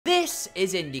this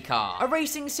is Indycar, a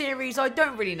racing series I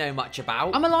don't really know much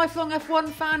about. I'm a lifelong F1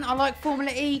 fan, I like Formula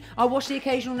E, I watch the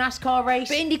occasional NASCAR race,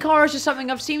 but Indycar is just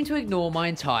something I've seemed to ignore my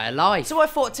entire life. So I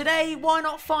thought today, why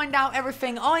not find out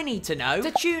everything I need to know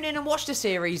to tune in and watch the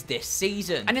series this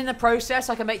season. And in the process,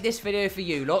 I can make this video for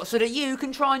you lot so that you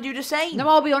can try and do the same. Now,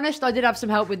 I'll be honest, I did have some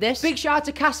help with this. Big shout out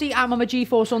to Cassie at Mama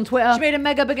G-Force on Twitter. She made a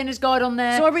mega beginner's guide on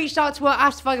there. So I reached out to her,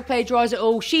 asked if I could plagiarise it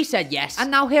all. She said yes. And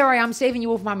now here I am saving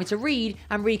you all from having to read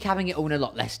and recapping it all in a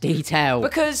lot less detail.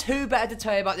 Because who better to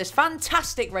tell you about this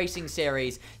fantastic racing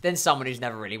series than someone who's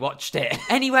never really watched it.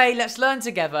 Anyway, let's learn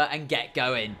together and get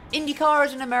going. IndyCar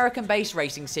is an American-based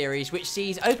racing series which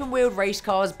sees open-wheeled race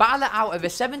cars battle it out over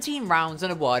 17 rounds on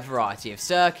a wide variety of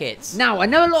circuits. Now, I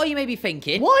know a lot of you may be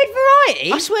thinking, wide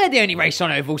variety? I swear they only race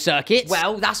on oval circuits.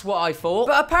 Well, that's what I thought.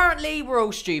 But apparently, we're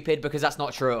all stupid because that's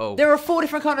not true at all. There are 4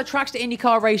 different kind of tracks that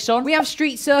IndyCar race on. We have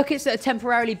street circuits that are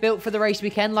temporarily built for the race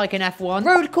weekend, like an F1.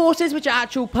 Road courses, which are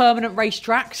actual permanent race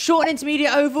tracks. Short and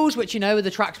intermediate ovals, which you know are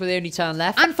the tracks where they only turn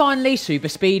left. And finally, super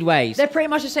speedways. They're pretty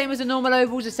much the same as the normal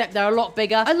ovals, except they're a lot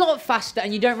bigger, a lot faster,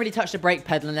 and you don't really touch the brake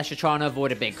pedal unless you're trying to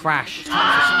avoid a big crash.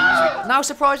 Now,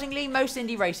 surprisingly, most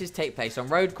Indy races take place on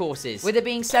road courses, with there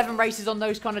being 7 races on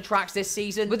those kind of tracks this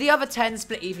season, with the other 10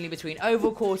 split evenly between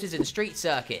oval courses and street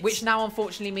circuits, which now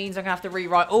unfortunately means I'm gonna have to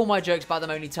rewrite all my jokes about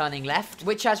them only turning left,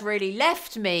 which has really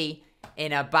left me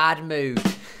in a bad mood.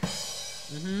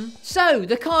 So,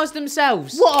 the cars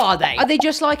themselves, what are they? Are they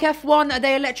just like F1? Are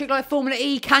they electric like Formula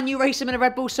E? Can you race them in a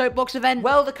Red Bull Soapbox event?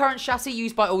 Well, the current chassis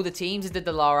used by all the teams is the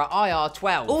Dallara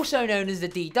IR12, also known as the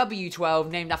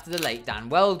DW12, named after the late Dan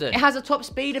Weldon. It has a top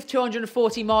speed of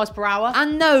 240 miles per hour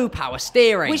and no power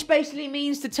steering, which basically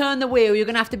means to turn the wheel, you're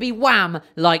gonna have to be wham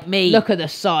like me. Look at the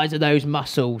size of those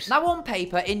muscles. Now, on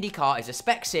paper, IndyCar is a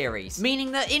spec series,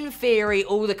 meaning that in theory,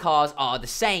 all the cars are the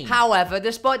same. However,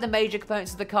 despite the major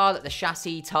components of the car, like the chassis,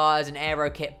 tyres and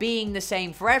aero kit being the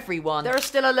same for everyone, there are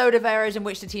still a load of areas in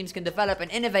which the teams can develop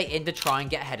and innovate in to try and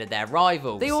get ahead of their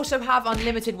rivals. They also have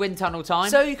unlimited wind tunnel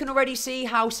time, so you can already see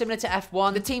how, similar to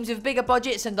F1, the teams with bigger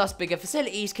budgets and thus bigger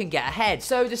facilities can get ahead.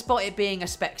 So despite it being a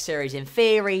spec series in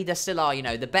theory, there still are, you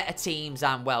know, the better teams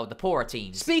and, well, the poorer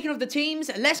teams. Speaking of the teams,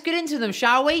 let's get into them,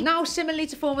 shall we? Now, similarly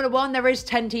to Formula 1, there is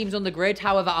 10 teams on the grid.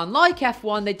 However, unlike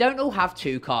F1, they don't all have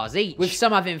 2 cars each, with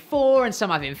some having 4 and some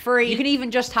having 3. You can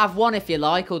even just have 1 if you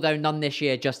like, although none this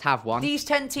year just have 1. These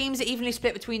 10 teams are evenly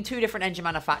split between 2 different engine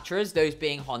manufacturers, those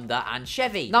being Honda and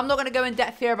Chevy. Now, I'm not going to go in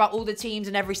depth here about all the teams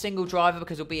and every single driver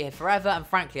because we'll be here forever, and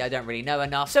frankly, I don't really know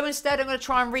enough. So instead, I'm going to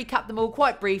try and recap them all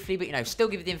quite briefly, but, you know, still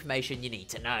give you the information you need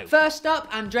to know. First up,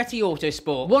 Andretti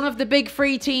Autosport, one of the big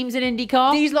 3 teams in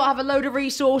IndyCar. These lot have a load of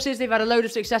resources, they've had a load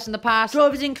of success in the past.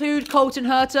 Drivers include Colton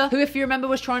Herta, who, if you remember,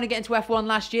 was trying to get into F1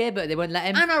 last year, but they wouldn't let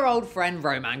him, and our old friend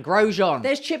Roman Grosjean.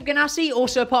 There's Chip Ganassi,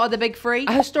 also part of the big 3,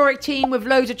 a historic team with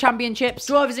loads of championships.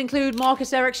 Drivers include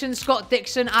Marcus Ericsson, Scott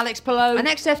Dixon, Alex Palou, and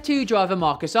XF2 driver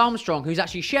Marcus Armstrong, who's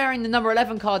actually sharing the number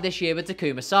 11 car this year with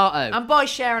Takuma Sato. And by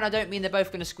sharing, I don't mean they're both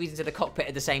going to squeeze into the cockpit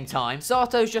at the same time.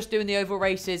 Sato's just doing the oval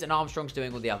races and Armstrong's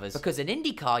doing all the others. Because in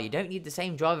IndyCar, you don't need the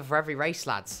same driver for every race,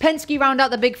 lads. Penske round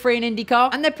out the big 3 in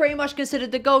IndyCar, and they're pretty much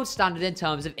considered the gold standard in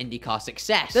terms of IndyCar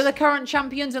success. They're the current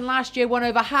champions, and last year won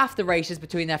over half the races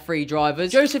between their 3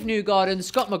 drivers: Joseph Newgarden,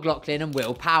 Scott McLaughlin, and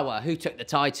Will Power, who took the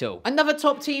title. Another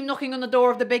top team knocking on the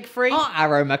door of the big 3 are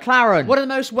Arrow McLaren, one of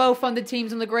the most well-funded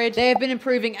teams on the grid. They have been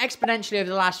improving exponentially over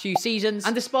the last few seasons,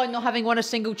 and despite not having won a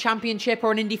single championship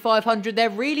or an Indy 500, they're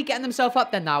really getting themselves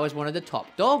up there now as one of the top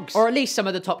dogs, or at least some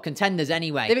of the top contenders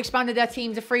anyway. They've expanded their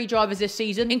team to 3 drivers this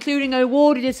season, including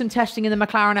O'Ward, who did some testing in the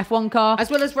McLaren F1 car, as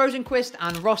well as Rosenquist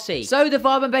and Rossi. So the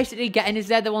vibe I'm basically getting is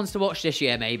they're the ones to watch this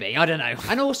year, maybe. I don't know.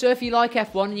 And also, if you like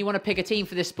F1 and you want to pick a team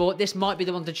for this sport, this might be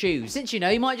the one to choose, since, you know,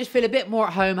 you might just feel a bit more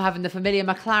at home having the familiar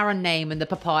McLaren name and the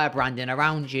papaya branding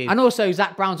around you. And also,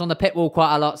 Zach Brown's on the pit wall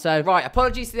quite a lot, so... Right,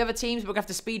 apologies to the other teams, but we're going to have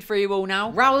to speed through you all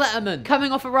now. Raul Letterman,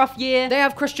 coming off a rough year. They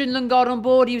have Christian Lundgaard on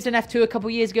board. He was in F2 a couple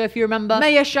years ago, if you remember.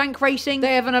 Meyer Shank Racing,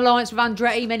 they have an alliance with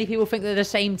Andretti. Many people think they're the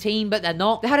same team, but they're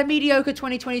not. They had a mediocre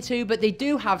 2022, but they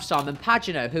do have Simon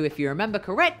Pagenaud, who, if you remember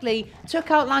correctly,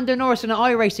 took out Lando Norris in an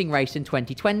iRacing race in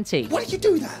 2020. Why did you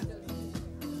do that?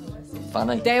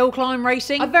 Funny. Dale Climb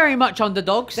Racing are very much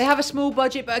underdogs. They have a small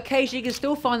budget, but occasionally can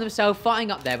still find themselves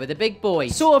fighting up there with the big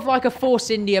boys. Sort of like a Force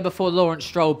India before Lawrence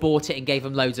Stroll bought it and gave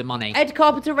them loads of money. Ed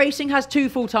Carpenter Racing has 2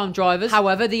 full-time drivers.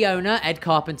 However, the owner, Ed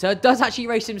Carpenter, does actually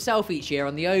race himself each year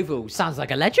on the ovals. Sounds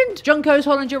like a legend. Junko's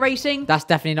Hollinger Racing, that's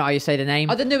definitely not how you say the name,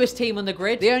 are the newest team on the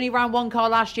grid. They only ran 1 car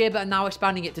last year, but are now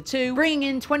expanding it to 2, bringing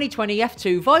in 2020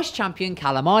 F2 vice champion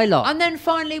Callum Ilott. And then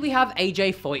finally, we have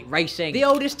AJ Foyt Racing, the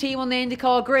oldest team on the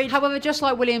IndyCar grid. However, But just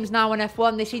like Williams now in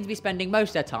F1, they seem to be spending most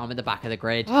of their time at the back of the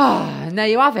grid. And there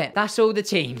you have it. That's all the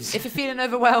teams. If you're feeling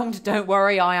overwhelmed, don't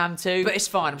worry, I am too. But it's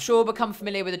fine. I'm sure we'll become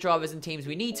familiar with the drivers and teams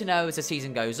we need to know as the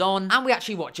season goes on, and we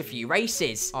actually watch a few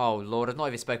races. Oh lord, I've not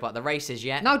even spoke about the races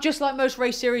yet. Now, just like most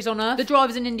race series on Earth, the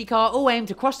drivers in IndyCar all aim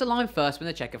to cross the line first when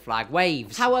the checker flag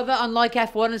waves. However, unlike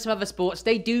F1 and some other sports,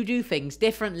 they do things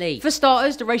differently. For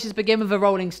starters, the races begin with a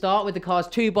rolling start with the cars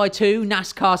 2x2,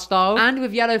 NASCAR style, and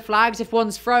with yellow flags if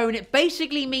one's thrown, it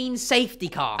basically means safety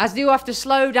car, as they all have to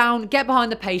slow down, get behind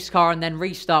the pace car, and then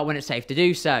restart when it's safe to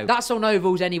do so. That's on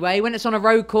ovals anyway. When it's on a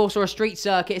road course or a street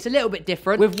circuit, it's a little bit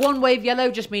different, with one wave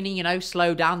yellow just meaning, you know,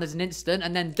 slow down, there's an instant,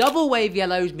 and then double wave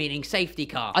yellows meaning safety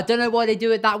car. I don't know why they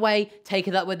do it that way. Take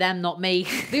it up with them, not me.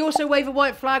 They also wave a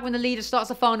white flag when the leader starts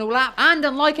the final lap, and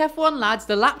unlike F1 lads,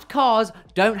 the lapped cars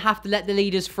don't have to let the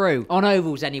leaders through. On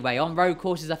ovals anyway. On road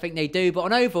courses I think they do, but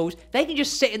on ovals they can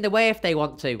just sit in the way if they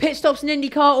want to. Pit stops in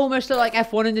IndyCar almost look like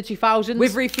F1 in the 2000s,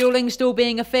 with refueling still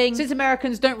being a thing, since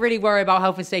Americans don't really worry about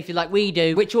health and safety like we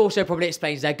do, which also probably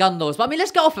explains their gun laws. But I mean,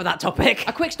 let's get off of that topic.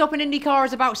 A quick stop in IndyCar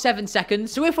is about 7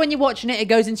 seconds, so if when you're watching it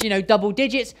goes into, you know, double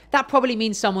digits, that probably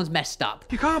means someone's messed up.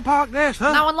 You can't park this,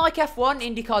 huh? Now, unlike F1,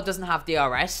 IndyCar doesn't have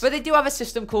DRS, but they do have a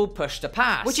system called push to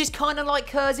pass, which is kind of like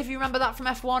KERS if you remember that from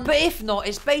F1, but if not,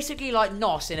 it's basically like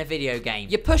NOS in a video game.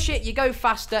 You push it, you go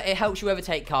faster, it helps you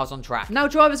overtake cars on track. Now,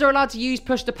 drivers are allowed to use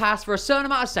push to pass for a certain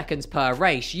amount of seconds per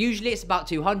race. Usually it's about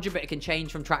 200, but it can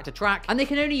change from track to track, and they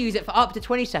can only use it for up to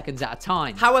 20 seconds at a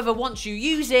time. However, once you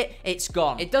use it, it's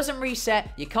gone. It doesn't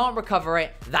reset, you can't recover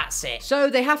it, that's it. So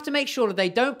they have to make sure that they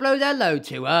don't blow their load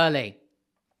too early.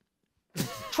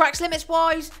 Tracks limits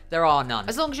wise, there are none.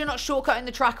 As long as you're not shortcutting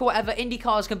the track or whatever,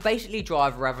 IndyCars can basically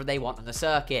drive wherever they want on the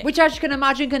circuit. Which, as you can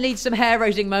imagine, can lead to some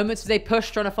hair-raising moments as they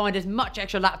push, trying to find as much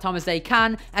extra lap time as they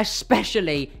can,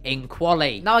 especially in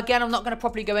quali. Now again, I'm not going to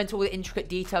properly go into all the intricate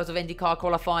details of IndyCar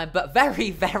qualifying, but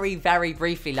very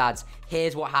briefly, lads,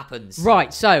 here's what happens.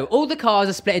 Right, so all the cars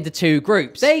are split into 2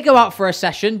 groups. They go out for a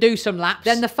session, do some laps,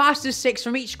 then the fastest 6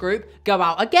 from each group go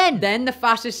out again. Then the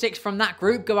fastest 6 from that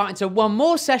group go out into one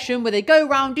more session where they go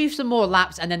round, do some more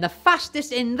laps, and then the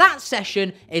fastest in that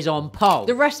session is on pole.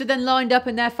 The rest are then lined up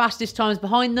in their fastest times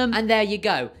behind them, and there you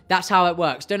go. That's how it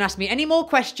works. Don't ask me any more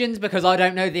questions because I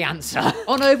don't know the answer.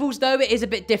 On ovals though, it is a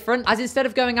bit different, as instead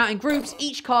of going out in groups,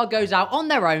 each car goes out on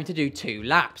their own to do 2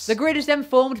 laps. The grid is then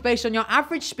formed based on your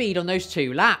average speed on those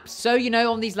 2 laps. So, you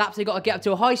know, on these laps, they got to get up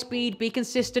to a high speed, be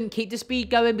consistent, keep the speed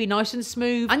going, be nice and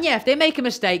smooth. And yeah, if they make a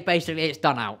mistake, basically it's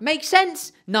done out. Make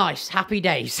sense? Nice. Happy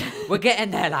days. We're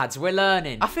getting there, lads. We're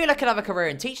learning. I feel I could have a career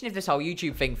in teaching if this whole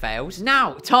YouTube thing fails.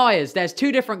 Now, tyres. There's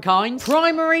 2 different kinds.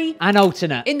 Primary and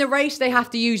alternate. In the race, they have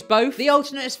to use both. The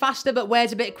alternate is faster, but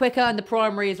wears a bit quicker, and the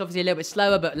primary is obviously a little bit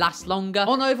slower, but lasts longer.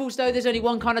 On ovals, though, there's only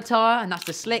one kind of tyre, and that's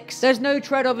the slicks. There's no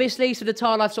tread, obviously, so the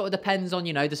tyre life sort of depends on,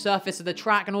 you know, the surface of the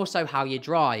track and also how you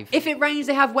drive. If it rains,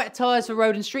 they have wet tyres for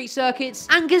road and street circuits,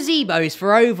 and gazebos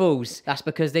for ovals. That's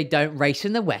because they don't race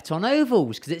in the wet on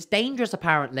ovals, because it's dangerous,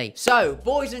 apparently. So,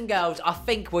 boys and girls, I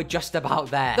think we're just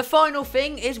about there. The final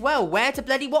thing is, well, where to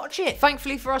bloody watch it?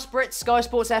 Thankfully for us Brits, Sky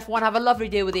Sports F1 have a lovely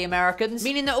deal with the Americans,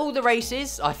 meaning that all the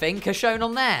races, I think, are shown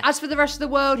on there. As for the rest of the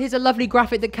world, here's a lovely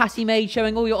graphic that Cassie made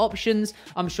showing all your options.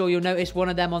 I'm sure you'll notice one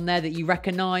of them on there that you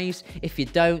recognise. If you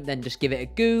don't, then just give it a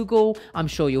Google. I'm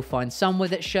sure you'll find somewhere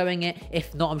that's showing it.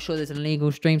 If not, I'm sure there's an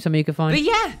illegal stream somewhere you can find. But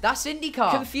yeah, that's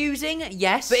IndyCar. Confusing,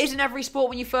 yes, but isn't every sport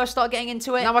when you first start getting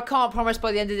into it? Now, I can't promise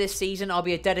by the end of this season I'll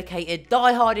be a dedicated,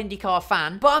 die-hard IndyCar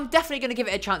fan, but I'm definitely going to give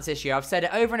it a chance this year. I've said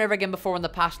it over and over again before in the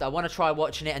past. I want to try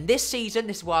watching it, and this season,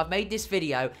 this is why I've made this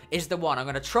video, is the one. I'm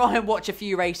going to try and watch a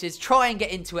few races, try and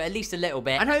get into it at least a little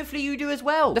bit, and hopefully you do as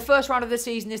well. The first round of the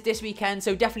season is this weekend,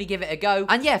 so definitely give it a go.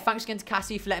 And yeah, thanks again to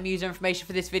Cassie for letting me use her information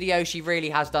for this video. She really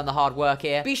has done the hard work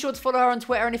here. Be sure to follow her on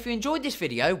Twitter, and if you enjoyed this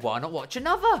video, why not watch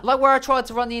another? Like where I tried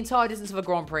to run the entire distance of a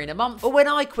Grand Prix in a month, or when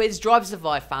I quiz Drive to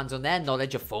Survive fans on their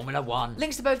knowledge of Formula 1.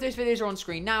 Links to both those videos are on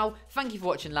screen now. Thank you for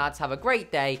watching, lads. Have a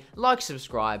great day. Like,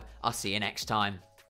 subscribe. I'll see you next time.